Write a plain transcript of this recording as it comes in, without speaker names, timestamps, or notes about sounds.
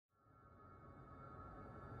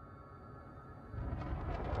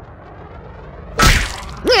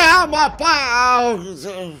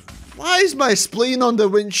Why is my spleen on the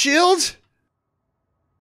windshield?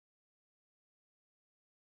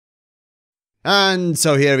 And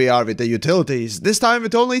so here we are with the utilities, this time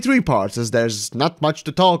with only 3 parts as there's not much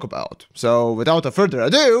to talk about. So without a further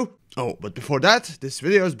ado... Oh, but before that, this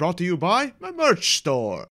video is brought to you by my merch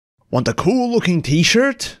store. Want a cool looking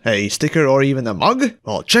t-shirt, a sticker or even a mug?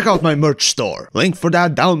 Well, check out my merch store, link for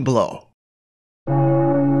that down below.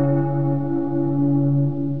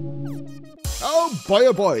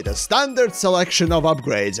 Oh boy, the standard selection of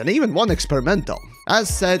upgrades and even one experimental.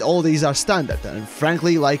 As said, all these are standard, and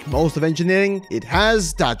frankly, like most of engineering, it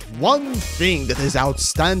has that one thing that is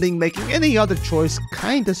outstanding, making any other choice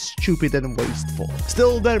kinda stupid and wasteful.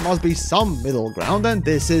 Still, there must be some middle ground, and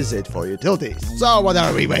this is it for utilities. So what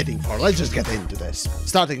are we waiting for? Let's just get into this.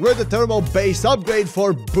 Starting with the thermal base upgrade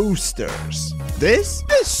for boosters. This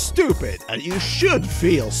is stupid, and you should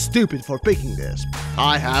feel stupid for picking this.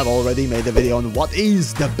 I have already made a video on what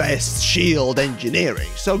is the best shield engineering,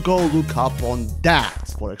 so go look up on that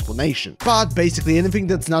for explanation. But basically anything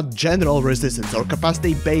that's not general resistance or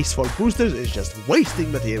capacity base for boosters is just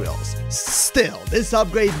wasting materials. Still, this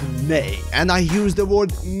upgrade may, and I use the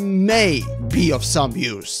word may, be of some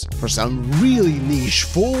use for some really niche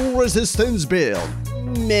full resistance build.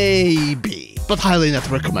 Maybe, but highly not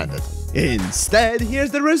recommended. Instead,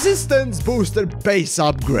 here's the resistance booster base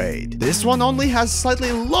upgrade. This one only has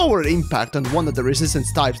slightly lower impact on one of the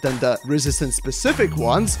resistance types than the resistance specific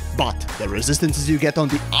ones, but the resistances you get on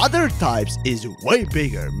the other types is way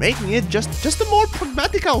bigger, making it just a more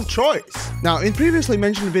pragmatical choice. Now, in previously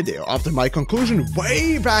mentioned video, after my conclusion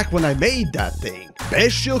way back when I made that thing,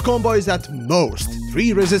 best shield combo is at most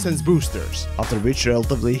 3 resistance boosters, after which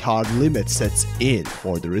relatively hard limit sets in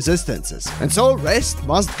for the resistances, and so rest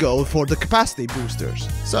must go for the capacity boosters.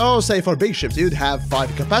 So say for big ships you'd have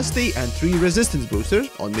 5 capacity and 3 resistance boosters,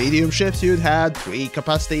 on medium ships you'd have 3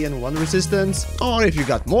 capacity and 1 resistance, or if you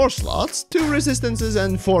got more slots, 2 resistances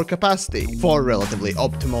and 4 capacity, for relatively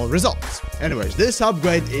optimal results. Anyways, this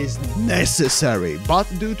upgrade is necessary, but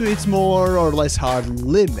due to its more or less hard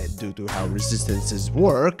limit due to how resistances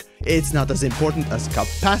work, it's not as important as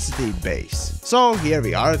capacity base. So here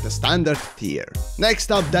we are at the standard tier.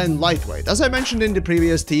 Next up then, lightweight. As I mentioned in the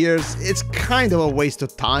previous tiers, it's kind of a waste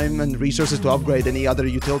of time and resources to upgrade any other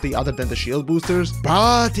utility other than the shield boosters,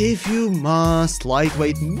 but if you must,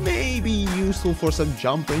 lightweight may be useful for some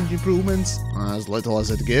jump range improvements, as little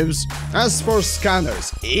as it gives. As for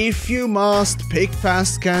scanners, if you must, pick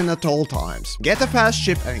fast scan at all times. Get a fast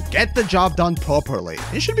ship and get the job done properly.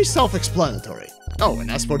 It should be self-explanatory. Oh,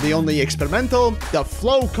 and as for the only experimental, the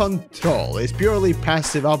flow control is purely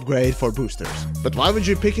passive upgrade for boosters. But why would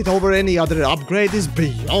you pick it over any other upgrade is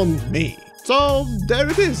beyond me. So there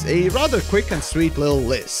it is, a rather quick and sweet little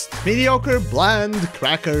list. Mediocre, bland,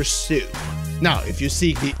 cracker soup. Now, if you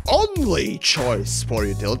seek the only choice for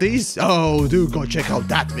utilities, oh, do go check out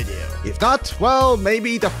that video. If not, well,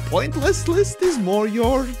 maybe the pointless list is more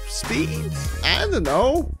your speed? I don't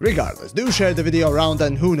know. Regardless, do share the video around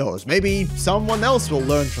and who knows, maybe someone else will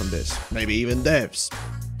learn from this. Maybe even devs.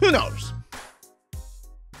 Who knows?